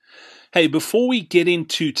Hey, before we get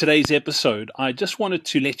into today's episode, I just wanted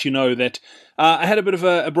to let you know that I had a bit of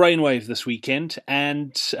a brainwave this weekend,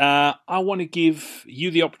 and I want to give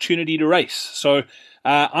you the opportunity to race. So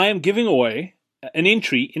I am giving away an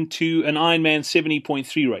entry into an Ironman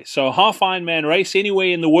 70.3 race. So a half Ironman race anywhere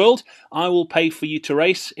in the world, I will pay for you to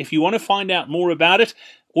race. If you want to find out more about it,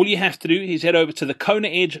 all you have to do is head over to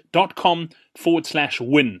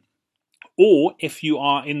thekonaedge.com/win. Or if you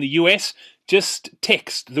are in the US, just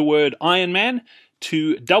text the word Ironman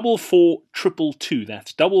to 44222.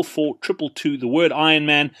 That's 44222, the word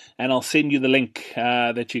Ironman, and I'll send you the link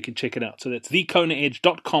that you can check it out. So that's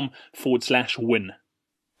thekonaedge.com/win.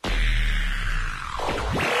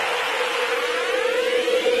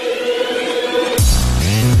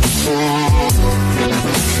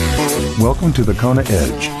 Welcome to the Kona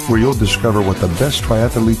Edge, where you'll discover what the best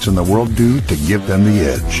triathletes in the world do to give them the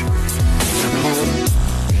edge.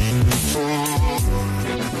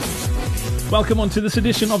 Welcome on to this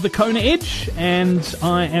edition of the Kona Edge, and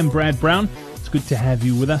I am Brad Brown. It's good to have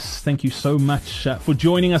you with us. Thank you so much for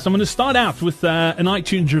joining us. I'm going to start out with an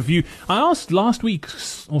iTunes review. I asked last week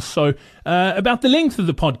or so about the length of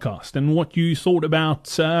the podcast and what you thought about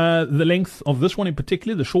the length of this one in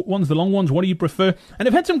particular, the short ones, the long ones. What do you prefer? And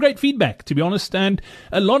I've had some great feedback, to be honest, and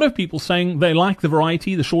a lot of people saying they like the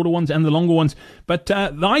variety, the shorter ones and the longer ones. But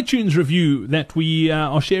the iTunes review that we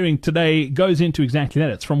are sharing today goes into exactly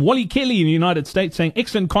that. It's from Wally Kelly in the United States, saying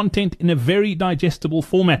excellent content in a very digestible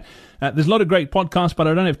format. There's a lot of great podcasts, but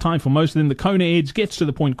I don't have time for most of them. The Kona Edge gets to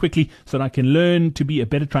the point quickly so that I can learn to be a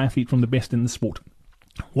better triathlete from the best in the sport.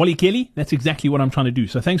 Wally Kelly, that's exactly what I'm trying to do.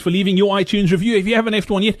 So thanks for leaving your iTunes review. If you haven't left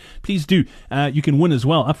one yet, please do. You can win as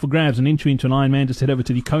well. Up for grabs, an entry into an Ironman. Just head over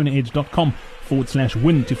to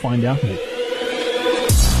thekonaedge.com/win to find out more.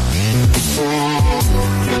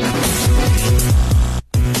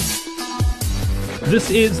 This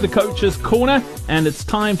is the Coach's Corner, and it's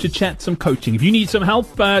time to chat some coaching. If you need some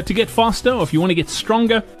help to get faster, or if you want to get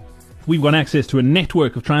stronger, we've got access to a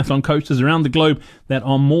network of triathlon coaches around the globe that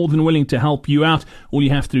are more than willing to help you out. All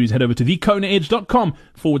you have to do is head over to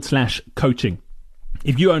thekonaedge.com/coaching.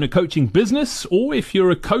 If you own a coaching business, or if you're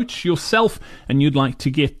a coach yourself and you'd like to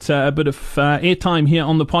get a bit of airtime here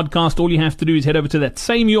on the podcast, all you have to do is head over to that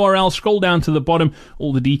same URL, scroll down to the bottom,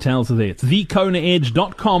 all the details are there. It's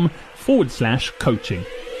thekonaedge.com/coaching.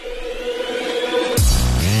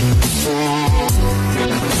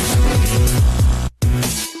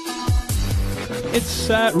 It's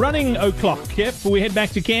running o'clock, yep. We head back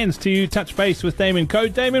to Cairns to touch base with Damon Coe.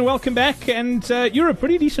 Damon, welcome back, and you're a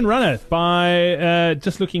pretty decent runner by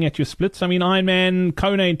just looking at your splits. I mean, Ironman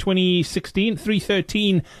Kona in 2016,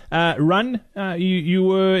 3:13 run. You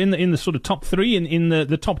were in the sort of top three, in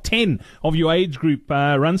the top 10 of your age group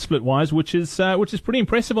run split wise, which is pretty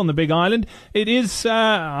impressive on the Big Island. It is,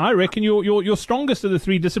 I reckon, your strongest of the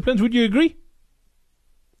three disciplines. Would you agree?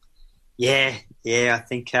 Yeah, I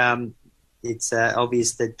think. It's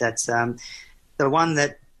obvious that that's the one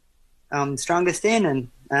that I'm strongest in, and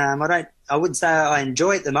I wouldn't say I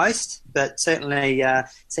enjoy it the most, but certainly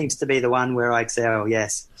seems to be the one where I excel.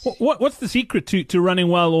 Yes. What's the secret to running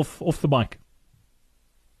well off the bike?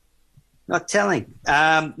 Not telling.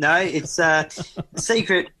 No, it's a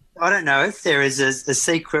secret. I don't know if there is a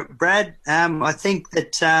secret, Brad. I think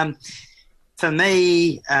that for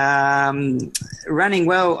me, running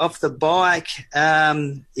well off the bike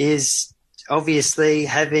is obviously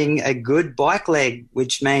having a good bike leg,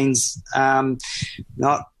 which means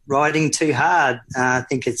not riding too hard. I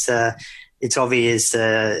think it's obvious.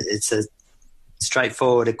 It's a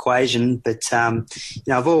straightforward equation, but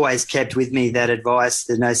I've always kept with me that advice.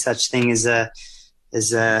 There's no such thing as a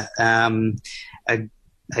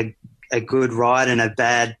good ride and a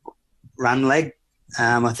bad run leg.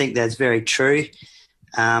 I think that's very true.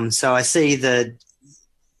 So I see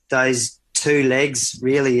those two legs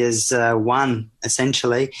really as one,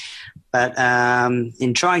 essentially. But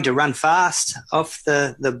in trying to run fast off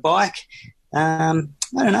the bike, I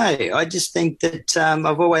don't know. I just think that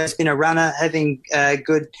I've always been a runner. Having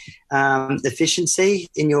good efficiency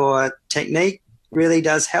in your technique really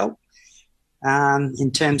does help in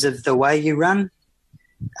terms of the way you run.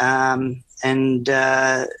 That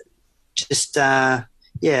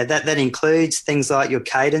includes things like your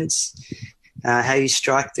cadence, how you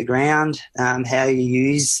strike the ground, how you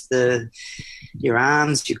use your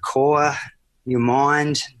arms, your core, your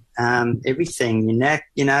mind, everything, your neck,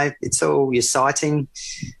 it's all your sighting.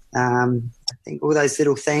 I think all those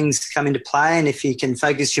little things come into play, and if you can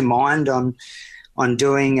focus your mind on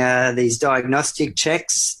doing these diagnostic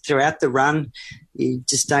checks throughout the run, you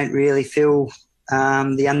just don't really feel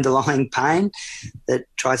the underlying pain that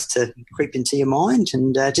tries to creep into your mind,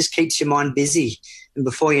 and just keeps your mind busy. And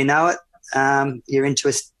before you know it, you're into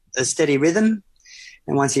a steady rhythm.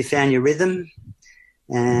 And once you've found your rhythm,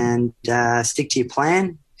 and stick to your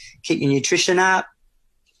plan, keep your nutrition up,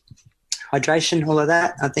 hydration, all of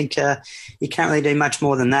that, I think you can't really do much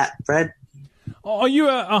more than that, Brad. Are you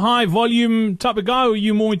a high volume type of guy, or are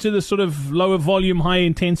you more into the sort of lower volume, high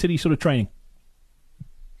intensity sort of training?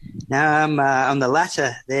 No, I'm on the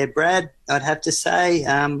latter there, Brad, I'd have to say.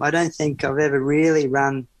 I don't think I've ever really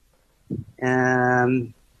run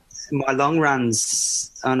my long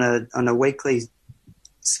runs on a weekly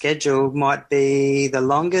schedule. Might be the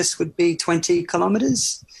longest would be 20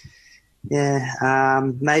 kilometres. Yeah,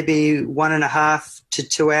 maybe 1.5 to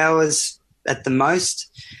 2 hours at the most.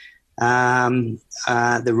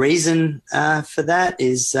 The reason for that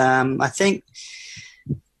is I think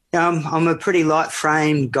I'm a pretty light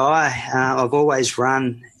frame guy. I've always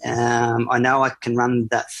run. I know I can run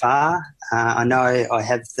that far. I know I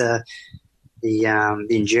have the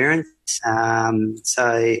endurance.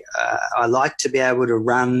 So I like to be able to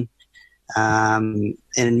run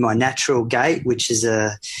in my natural gait, which is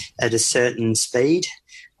at a certain speed.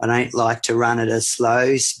 I don't like to run at a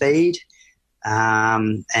slow speed.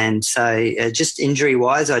 And so just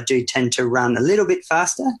injury-wise, I do tend to run a little bit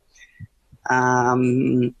faster,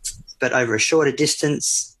 but over a shorter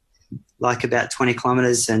distance, like about 20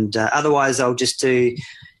 kilometres. And otherwise, I'll just do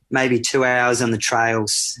maybe 2 hours on the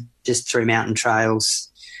trails, just through mountain trails.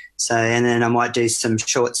 So, and then I might do some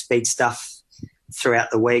short speed stuff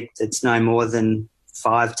throughout the week that's no more than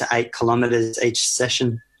 5 to 8 kilometres each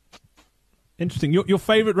session. Interesting. Your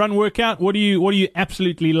favourite run workout? What do you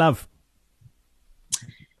absolutely love?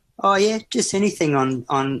 Oh yeah, just anything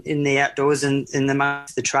on in the outdoors and in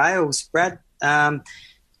the trails, Brad.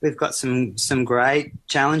 We've got some great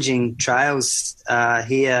challenging trails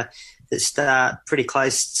here that start pretty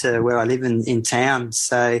close to where I live in town.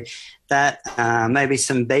 So that maybe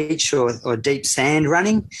some beach or deep sand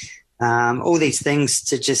running, all these things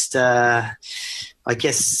to just I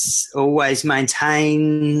guess always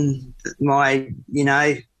maintain my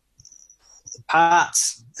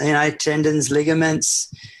parts, tendons,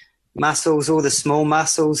 ligaments, muscles, all the small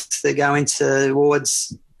muscles that go into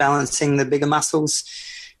towards balancing the bigger muscles.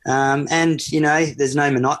 And there's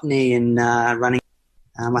no monotony in running.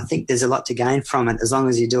 I think there's a lot to gain from it as long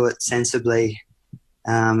as you do it sensibly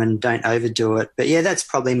and don't overdo it. But yeah, that's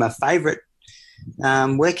probably my favourite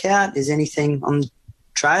workout, is anything on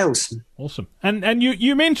trails. Awesome. And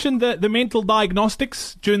you mentioned the mental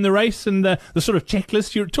diagnostics during the race and the sort of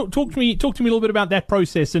checklist. Talk to me a little bit about that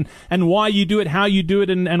process and why you do it, how you do it,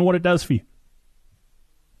 and what it does for you.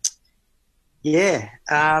 Yeah.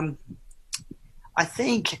 I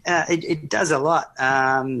think it does a lot.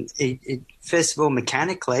 It first of all,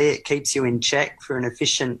 mechanically, it keeps you in check for an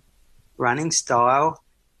efficient running style.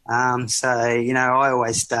 So, I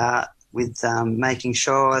always start with making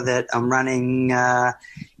sure that I'm running high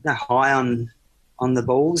on the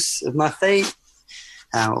balls of my feet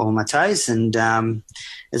or my toes, and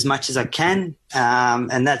as much as I can.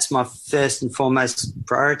 And that's my first and foremost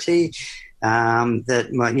priority.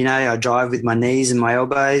 I drive with my knees and my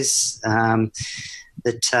elbows.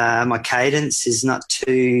 That my cadence is not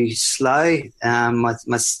too slow. My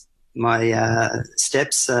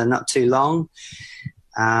steps are not too long.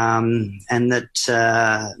 And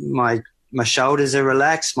that my shoulders are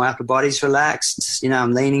relaxed, my upper body's relaxed.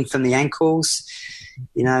 I'm leaning from the ankles.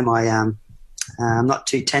 I'm not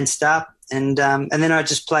too tensed up, and then I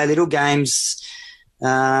just play little games,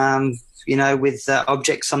 with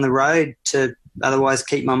objects on the road to otherwise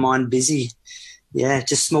keep my mind busy. Yeah,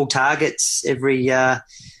 just small targets every 100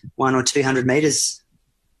 or 200 metres.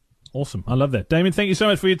 Awesome. I love that. Damien, thank you so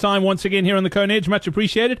much for your time once again here on the Kona Edge. Much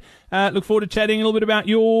appreciated. Look forward to chatting a little bit about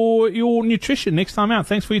your nutrition next time out.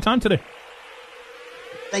 Thanks for your time today.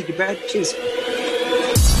 Thank you, Brad. Cheers.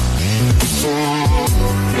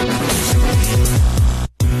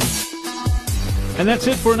 And that's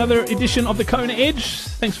it for another edition of the Kona Edge.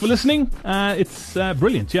 Thanks for listening. It's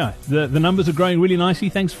brilliant, yeah. The numbers are growing really nicely.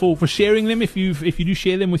 Thanks for sharing them. If you do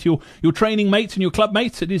share them with your training mates and your club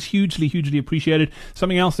mates, it is hugely, hugely appreciated.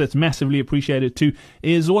 Something else that's massively appreciated too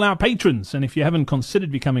is all our patrons. And if you haven't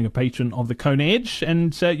considered becoming a patron of the Kona Edge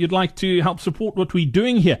and you'd like to help support what we're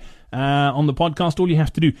doing here on the podcast, all you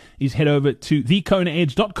have to do is head over to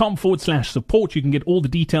thekonaedge.com/support. You can get all the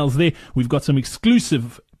details there. We've got some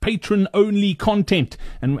exclusive patron-only content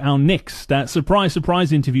and our next surprise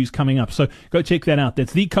interviews coming up. So go check that out.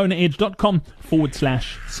 That's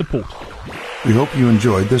thekonaedge.com/support. We hope you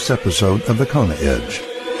enjoyed this episode of the Kona Edge.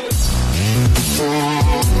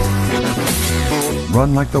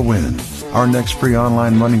 run like the wind. Our next free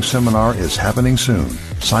online running seminar is happening soon.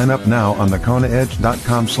 Sign up now on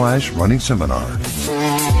thekonaedge.com/running seminar.